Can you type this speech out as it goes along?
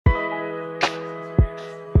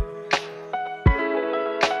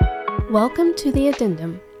Welcome to the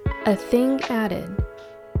Addendum, a thing added.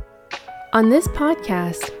 On this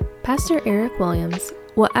podcast, Pastor Eric Williams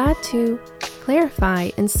will add to, clarify,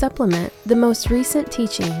 and supplement the most recent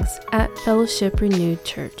teachings at Fellowship Renewed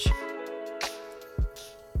Church.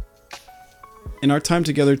 In our time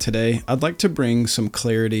together today, I'd like to bring some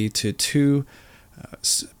clarity to two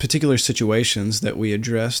particular situations that we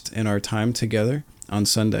addressed in our time together on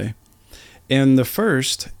Sunday. And the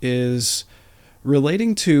first is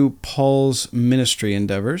relating to Paul's ministry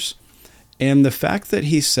endeavors and the fact that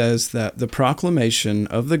he says that the proclamation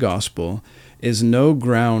of the gospel is no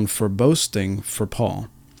ground for boasting for Paul.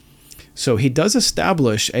 So he does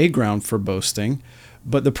establish a ground for boasting,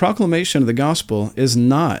 but the proclamation of the gospel is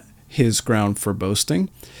not his ground for boasting.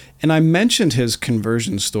 And I mentioned his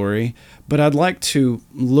conversion story, but I'd like to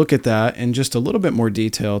look at that in just a little bit more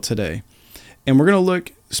detail today. And we're going to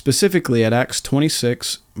look specifically at Acts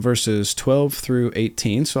 26, verses 12 through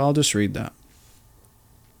 18, so I'll just read that.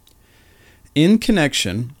 In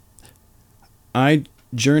connection, I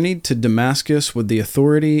journeyed to Damascus with the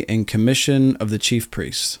authority and commission of the chief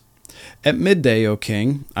priests. At midday, O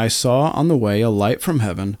king, I saw on the way a light from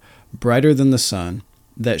heaven, brighter than the sun,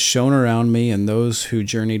 that shone around me and those who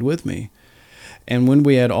journeyed with me. And when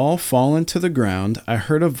we had all fallen to the ground, I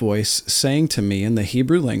heard a voice saying to me in the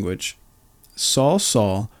Hebrew language, Saul,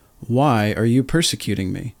 Saul, why are you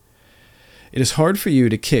persecuting me? It is hard for you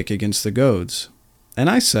to kick against the goads. And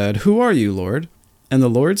I said, Who are you, Lord? And the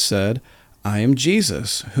Lord said, I am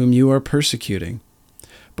Jesus, whom you are persecuting.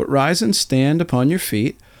 But rise and stand upon your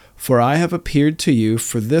feet, for I have appeared to you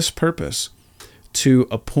for this purpose, to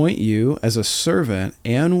appoint you as a servant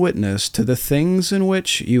and witness to the things in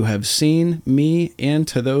which you have seen me and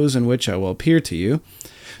to those in which I will appear to you,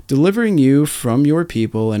 delivering you from your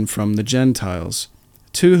people and from the Gentiles,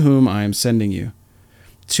 to whom I am sending you,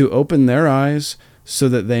 to open their eyes so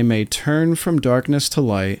that they may turn from darkness to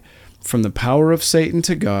light, from the power of Satan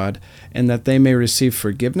to God, and that they may receive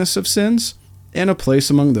forgiveness of sins and a place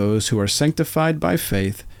among those who are sanctified by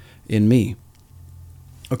faith in me.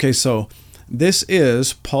 Okay, so this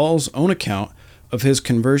is Paul's own account of his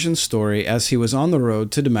conversion story as he was on the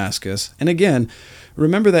road to Damascus. And again,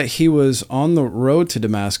 remember that he was on the road to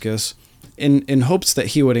Damascus in hopes that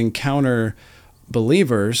he would encounter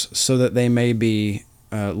believers so that they may be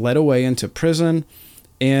led away into prison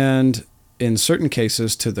and in certain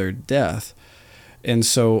cases to their death. And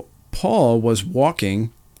so Paul was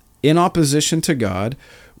walking in opposition to God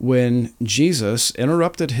when Jesus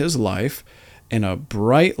interrupted his life and a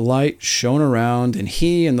bright light shone around, and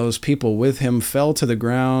he and those people with him fell to the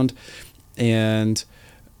ground. And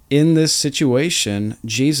in this situation,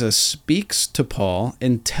 Jesus speaks to Paul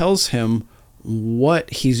and tells him what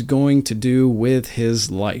he's going to do with his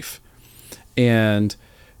life. And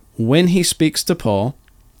when he speaks to Paul,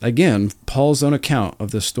 again, Paul's own account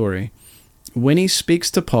of the story, when he speaks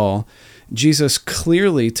to Paul, Jesus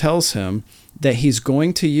clearly tells him that he's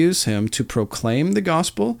going to use him to proclaim the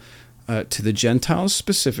gospel to the Gentiles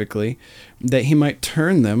specifically, that he might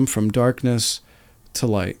turn them from darkness to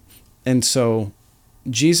light. And so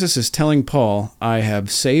Jesus is telling Paul, I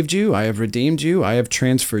have saved you, I have redeemed you, I have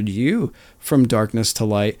transferred you from darkness to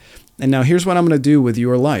light. And now here's what I'm going to do with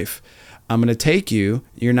your life. I'm going to take you,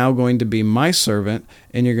 you're now going to be my servant,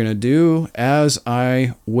 and you're going to do as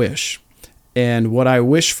I wish. And what I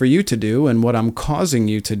wish for you to do and what I'm causing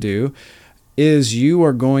you to do is you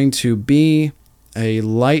are going to be a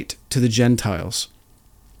light to the Gentiles.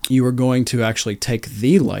 You are going to actually take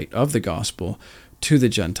the light of the gospel to the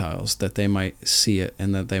Gentiles, that they might see it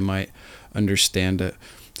and that they might understand it.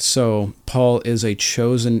 So Paul is a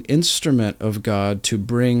chosen instrument of God to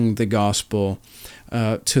bring the gospel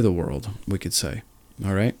to the world, we could say.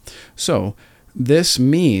 All right. So this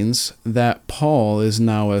means that Paul is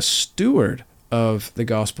now a steward of the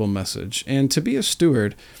gospel message. And to be a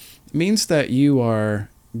steward means that you are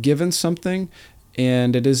given something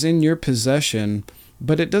and it is in your possession,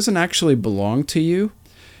 but it doesn't actually belong to you.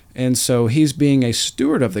 And so he's being a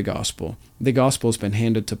steward of the gospel. The gospel has been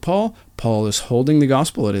handed to Paul. Paul is holding the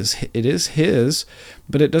gospel. It is his,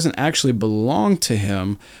 but it doesn't actually belong to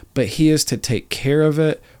him, but he is to take care of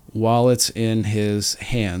it while it's in his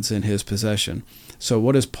hands, in his possession. So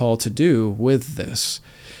what is Paul to do with this?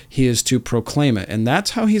 He is to proclaim it, and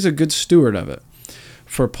that's how he's a good steward of it.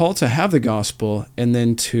 For Paul to have the gospel and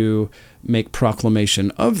then to make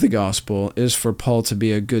proclamation of the gospel is for Paul to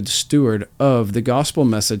be a good steward of the gospel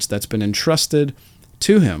message that's been entrusted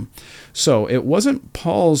to him. So it wasn't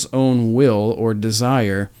Paul's own will or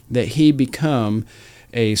desire that he become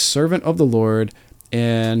a servant of the Lord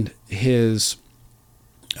and his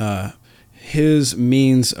his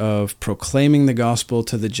means of proclaiming the gospel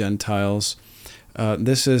to the Gentiles.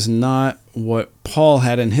 This is not what Paul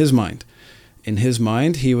had in his mind. In his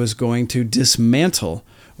mind, he was going to dismantle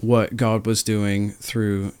what God was doing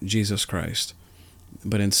through Jesus Christ.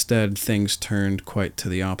 But instead, things turned quite to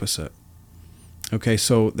the opposite. Okay,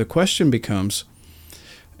 so the question becomes,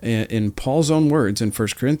 in Paul's own words in 1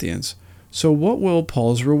 Corinthians, so what will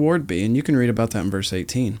Paul's reward be? And you can read about that in verse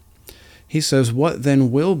 18. He says, what then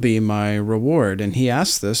will be my reward? And he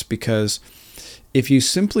asks this because if you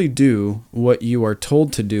simply do what you are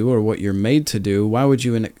told to do or what you're made to do, why would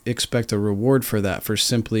you expect a reward for that, for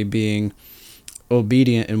simply being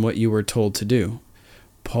obedient in what you were told to do?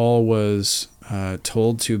 Paul was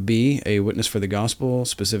told to be a witness for the gospel,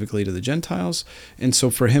 specifically to the Gentiles. And so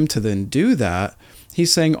for him to then do that,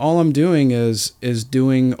 he's saying, all I'm doing is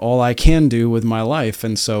doing all I can do with my life.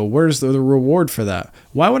 And so where's the reward for that?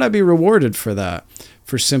 Why would I be rewarded for that?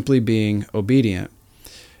 For simply being obedient.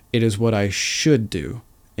 It is what I should do.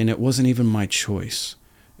 And it wasn't even my choice.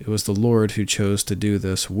 It was the Lord who chose to do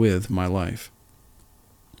this with my life.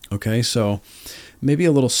 Okay, so maybe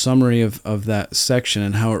a little summary of that section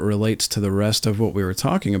and how it relates to the rest of what we were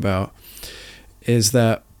talking about is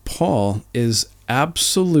that Paul is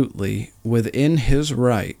absolutely within his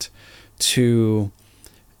right to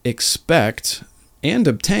expect and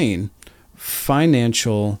obtain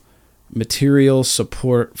financial, material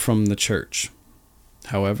support from the church.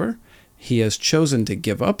 However, he has chosen to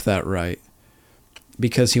give up that right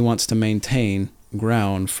because he wants to maintain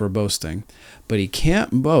ground for boasting. But he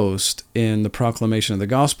can't boast in the proclamation of the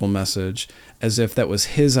gospel message as if that was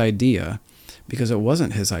his idea, because it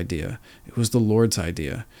wasn't his idea. It was the Lord's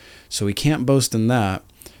idea. So he can't boast in that,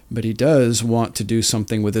 but he does want to do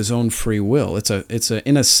something with his own free will. It's a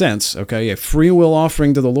in a sense, okay, a free will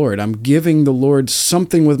offering to the Lord. I'm giving the Lord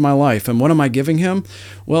something with my life. And what am I giving him?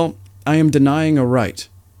 Well, I am denying a right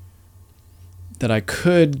that I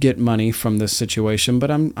could get money from this situation, but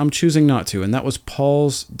I'm choosing not to. And that was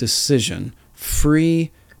Paul's decision, free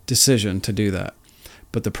decision to do that.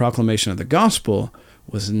 But the proclamation of the gospel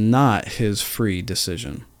was not his free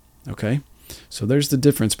decision. Okay? So there's the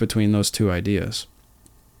difference between those two ideas.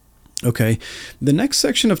 Okay, the next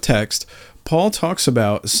section of text, Paul talks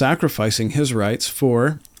about sacrificing his rights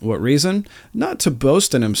for what reason? Not to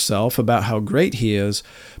boast in himself about how great he is,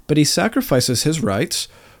 but he sacrifices his rights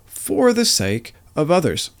for the sake of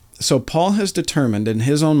others. So Paul has determined in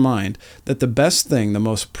his own mind that the best thing, the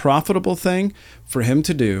most profitable thing for him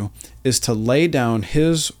to do is to lay down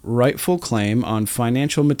his rightful claim on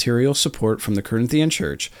financial material support from the Corinthian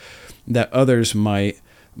church that others might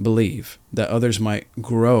believe, that others might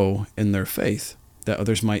grow in their faith, that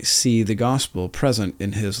others might see the gospel present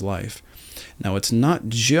in his life. Now, it's not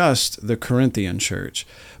just the Corinthian church,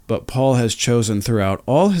 but Paul has chosen throughout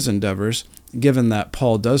all his endeavors, given that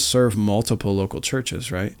Paul does serve multiple local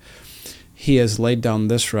churches, right? He has laid down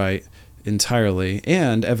this right entirely,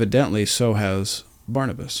 and evidently so has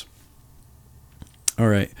Barnabas. All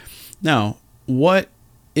right. Now, what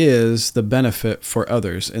is the benefit for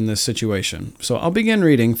others in this situation? So I'll begin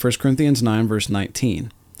reading 1 Corinthians 9, verse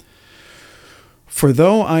 19. For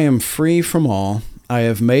though I am free from all, I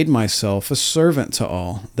have made myself a servant to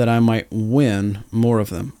all, that I might win more of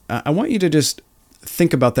them. I want you to just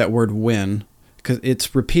think about that word win, because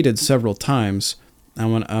it's repeated several times.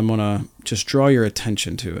 I'm gonna just draw your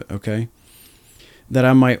attention to it, okay? That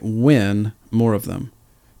I might win more of them.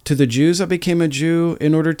 To the Jews I became a Jew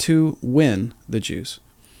in order to win the Jews.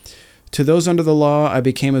 To those under the law I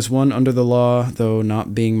became as one under the law, though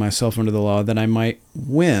not being myself under the law, that I might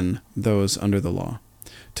win those under the law.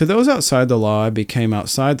 To those outside the law I became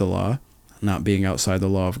outside the law, not being outside the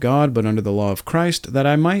law of God, but under the law of Christ, that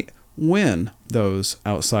I might win those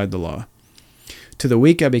outside the law. To the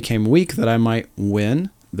weak I became weak, that I might win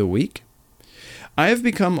the weak. I have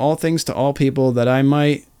become all things to all people, that I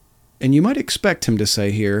might, and you might expect him to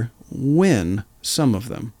say here, win some of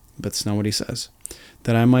them, but it's not what he says.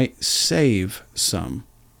 That I might save some.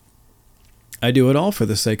 I do it all for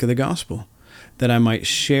the sake of the gospel, that I might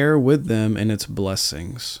share with them in its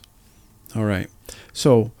blessings. All right.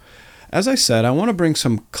 So, as I said, I want to bring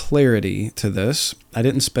some clarity to this. I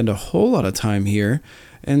didn't spend a whole lot of time here,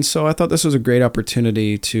 and so I thought this was a great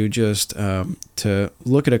opportunity to just to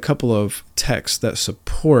look at a couple of texts that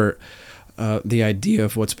support the idea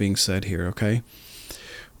of what's being said here, okay?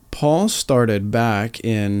 Paul started back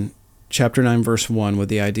in chapter 9, verse 1 with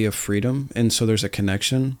the idea of freedom, and so there's a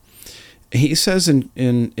connection. He says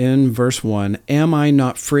in verse 1, am I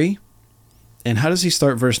not free? And how does he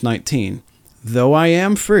start verse 19? Though I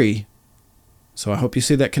am free, so I hope you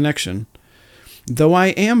see that connection. Though I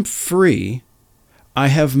am free, I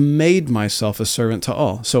have made myself a servant to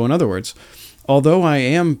all. So in other words, although I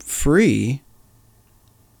am free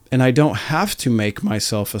and I don't have to make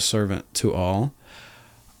myself a servant to all,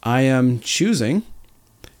 I am choosing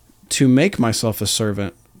to make myself a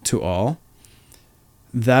servant to all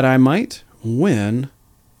that I might win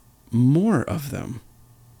more of them.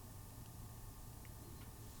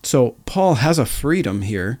 So Paul has a freedom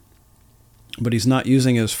here, but he's not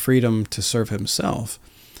using his freedom to serve himself.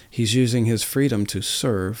 He's using his freedom to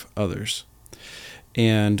serve others.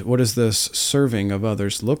 And what does this serving of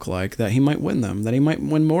others look like? That he might win them, that he might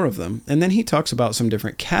win more of them. And then he talks about some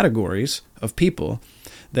different categories of people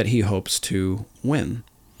that he hopes to win.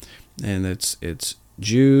 And it's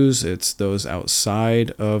Jews, it's those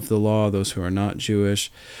outside of the law, those who are not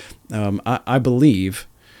Jewish. I believe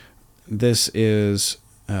this is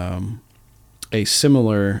a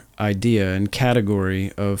similar idea and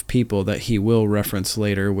category of people that he will reference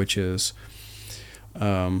later, which is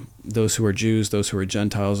those who are Jews, those who are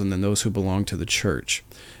Gentiles, and then those who belong to the church.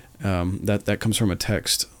 That comes from a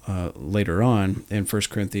text later on in 1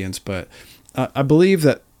 Corinthians, but I believe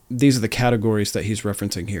that these are the categories that he's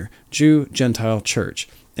referencing here: Jew, Gentile, church.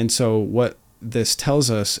 And so what this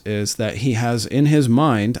tells us is that he has in his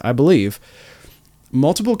mind, I believe,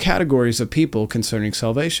 multiple categories of people concerning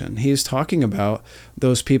salvation. He is talking about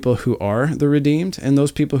those people who are the redeemed and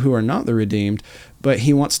those people who are not the redeemed, but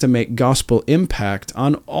he wants to make gospel impact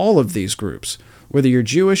on all of these groups. Whether you're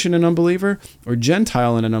Jewish and an unbeliever, or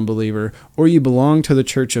Gentile and an unbeliever, or you belong to the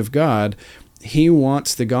church of God, he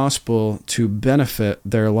wants the gospel to benefit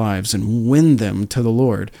their lives and win them to the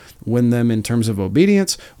Lord. Win them in terms of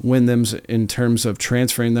obedience, win them in terms of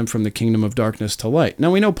transferring them from the kingdom of darkness to light.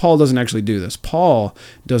 Now we know Paul doesn't actually do this. Paul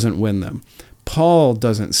doesn't win them. Paul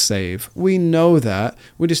doesn't save. We know that.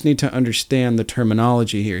 We just need to understand the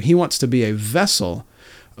terminology here. He wants to be a vessel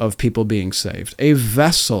of people being saved, a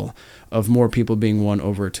vessel of more people being won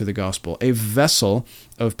over to the gospel, a vessel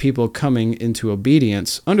of people coming into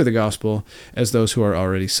obedience under the gospel as those who are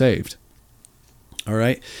already saved. All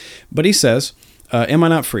right. But he says, am I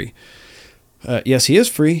not free? Yes, he is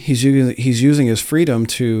free. He's using his freedom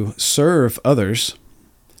to serve others,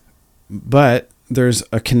 but there's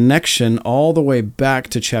a connection all the way back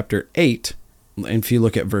to chapter 8. And if you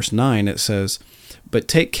look at verse 9, it says, but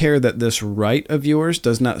take care that this right of yours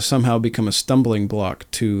does not somehow become a stumbling block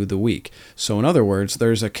to the weak. So in other words,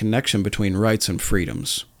 there's a connection between rights and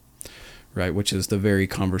freedoms, right? Which is the very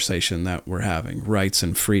conversation that we're having, rights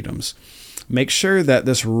and freedoms. Make sure that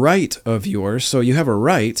this right of yours, so you have a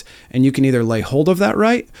right, and you can either lay hold of that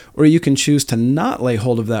right, or you can choose to not lay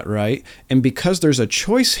hold of that right. And because there's a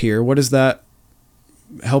choice here, what does that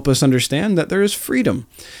help us understand? That there is freedom.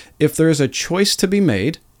 If there is a choice to be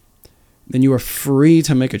made, then you are free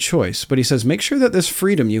to make a choice. But he says, make sure that this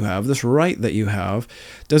freedom you have, this right that you have,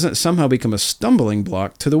 doesn't somehow become a stumbling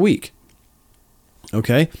block to the weak.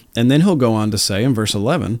 Okay? And then he'll go on to say in verse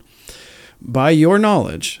 11, by your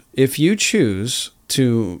knowledge, if you choose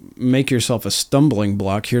to make yourself a stumbling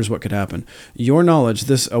block, here's what could happen. Your knowledge,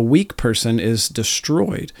 a weak person is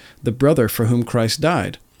destroyed, the brother for whom Christ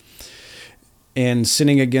died. And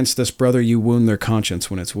sinning against this brother, you wound their conscience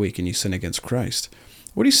when it's weak and you sin against Christ.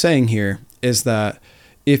 What he's saying here is that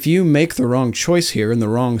if you make the wrong choice here in the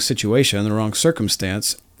wrong situation, in the wrong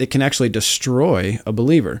circumstance, it can actually destroy a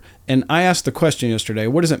believer. And I asked the question yesterday,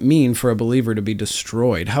 what does it mean for a believer to be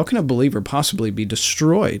destroyed? How can a believer possibly be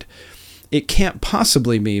destroyed? It can't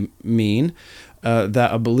possibly mean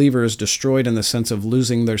that a believer is destroyed in the sense of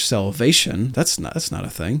losing their salvation. That's not a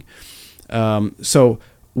thing. So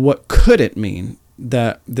what could it mean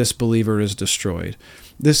that this believer is destroyed?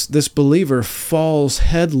 This believer falls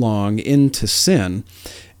headlong into sin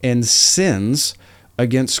and sins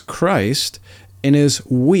against Christ and is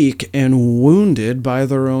weak and wounded by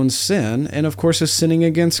their own sin, and of course is sinning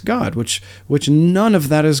against God, which none of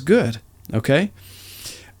that is good. Okay?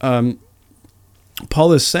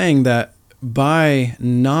 Paul is saying that by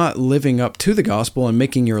not living up to the gospel and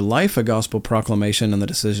making your life a gospel proclamation in the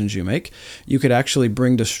decisions you make, you could actually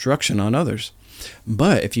bring destruction on others.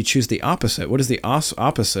 But if you choose the opposite, what is the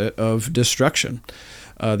opposite of destruction?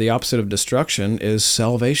 The opposite of destruction is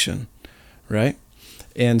salvation, right?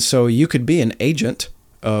 And so you could be an agent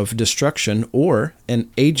of destruction or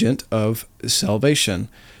an agent of salvation.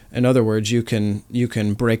 In other words, you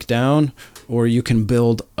can break down or you can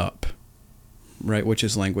build up, right? Which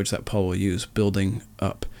is language that Paul will use, building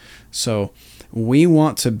up. So we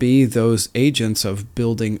want to be those agents of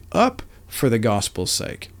building up for the gospel's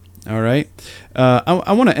sake. All right.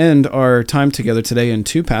 I want to end our time together today in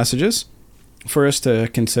two passages for us to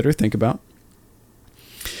consider, think about.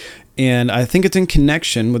 And I think it's in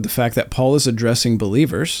connection with the fact that Paul is addressing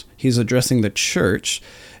believers. He's addressing the church,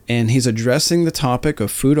 and he's addressing the topic of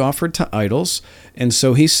food offered to idols. And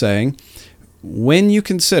so he's saying, when you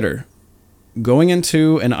consider going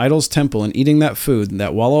into an idol's temple and eating that food,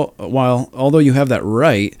 that while although you have that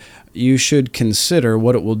right, you should consider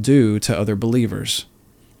what it will do to other believers.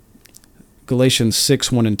 Galatians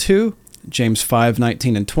 6:1 and 2, James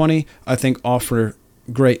 5:19 and 20, I think offer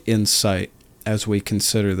great insight as we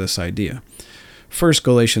consider this idea. First,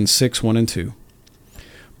 Galatians 6:1 and 2.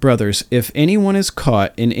 Brothers, if anyone is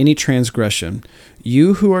caught in any transgression,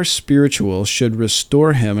 you who are spiritual should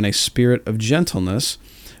restore him in a spirit of gentleness,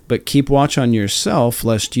 but keep watch on yourself,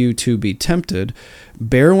 lest you too be tempted.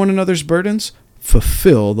 Bear one another's burdens,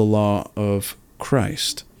 fulfill the law of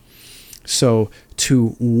Christ. So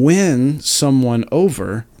to win someone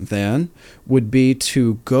over, then, would be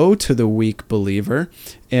to go to the weak believer.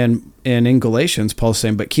 And in Galatians, Paul's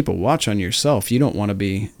saying, but keep a watch on yourself. You don't want to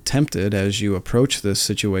be tempted as you approach this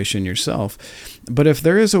situation yourself. But if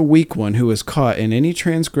there is a weak one who is caught in any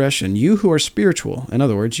transgression, you who are spiritual, in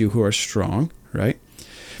other words, you who are strong, right,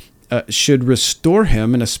 should restore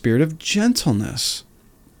him in a spirit of gentleness.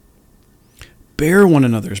 Bear one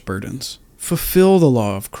another's burdens. Fulfill the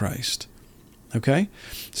law of Christ. Okay?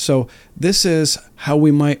 So this is how we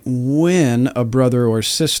might win a brother or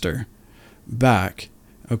sister back.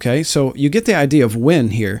 Okay? So you get the idea of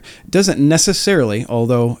win here. It doesn't necessarily,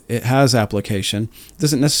 although it has application,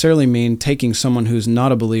 doesn't necessarily mean taking someone who's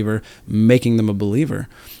not a believer, making them a believer.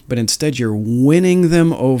 But instead you're winning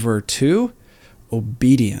them over to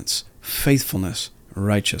obedience, faithfulness,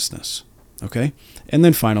 righteousness. Okay? And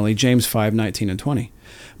then finally, James 5:19 and 20.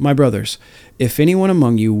 My brothers, if anyone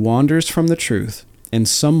among you wanders from the truth, and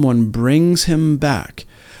someone brings him back,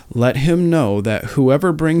 let him know that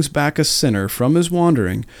whoever brings back a sinner from his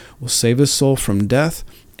wandering will save his soul from death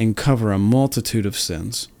and cover a multitude of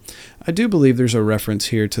sins. I do believe there's a reference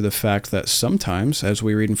here to the fact that sometimes, as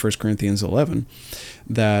we read in 1 Corinthians 11,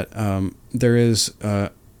 that there is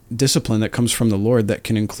discipline that comes from the Lord that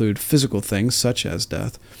can include physical things such as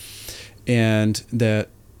death, and that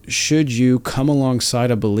should you come alongside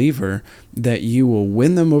a believer, that you will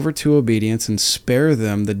win them over to obedience and spare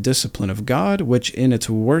them the discipline of God, which in its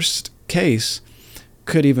worst case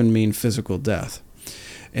could even mean physical death.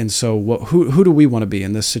 And so who do we want to be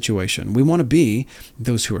in this situation? We want to be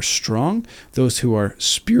those who are strong, those who are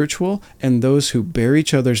spiritual, and those who bear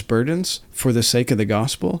each other's burdens for the sake of the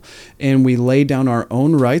gospel. And we lay down our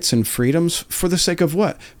own rights and freedoms for the sake of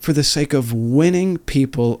what? For the sake of winning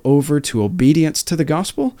people over to obedience to the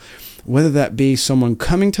gospel, whether that be someone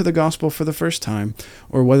coming to the gospel for the first time,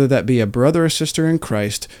 or whether that be a brother or sister in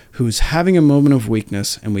Christ who's having a moment of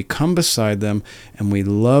weakness, and we come beside them and we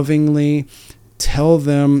lovingly tell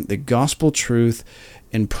them the gospel truth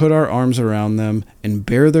and put our arms around them and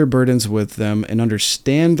bear their burdens with them and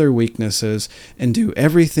understand their weaknesses and do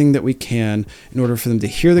everything that we can in order for them to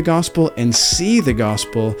hear the gospel and see the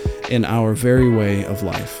gospel in our very way of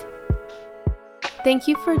life. Thank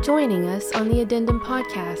you for joining us on the Addendum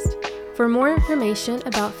Podcast. For more information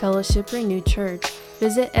about Fellowship Renewed Church,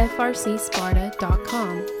 visit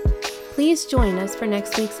frcsparta.com. Please join us for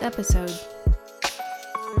next week's episode.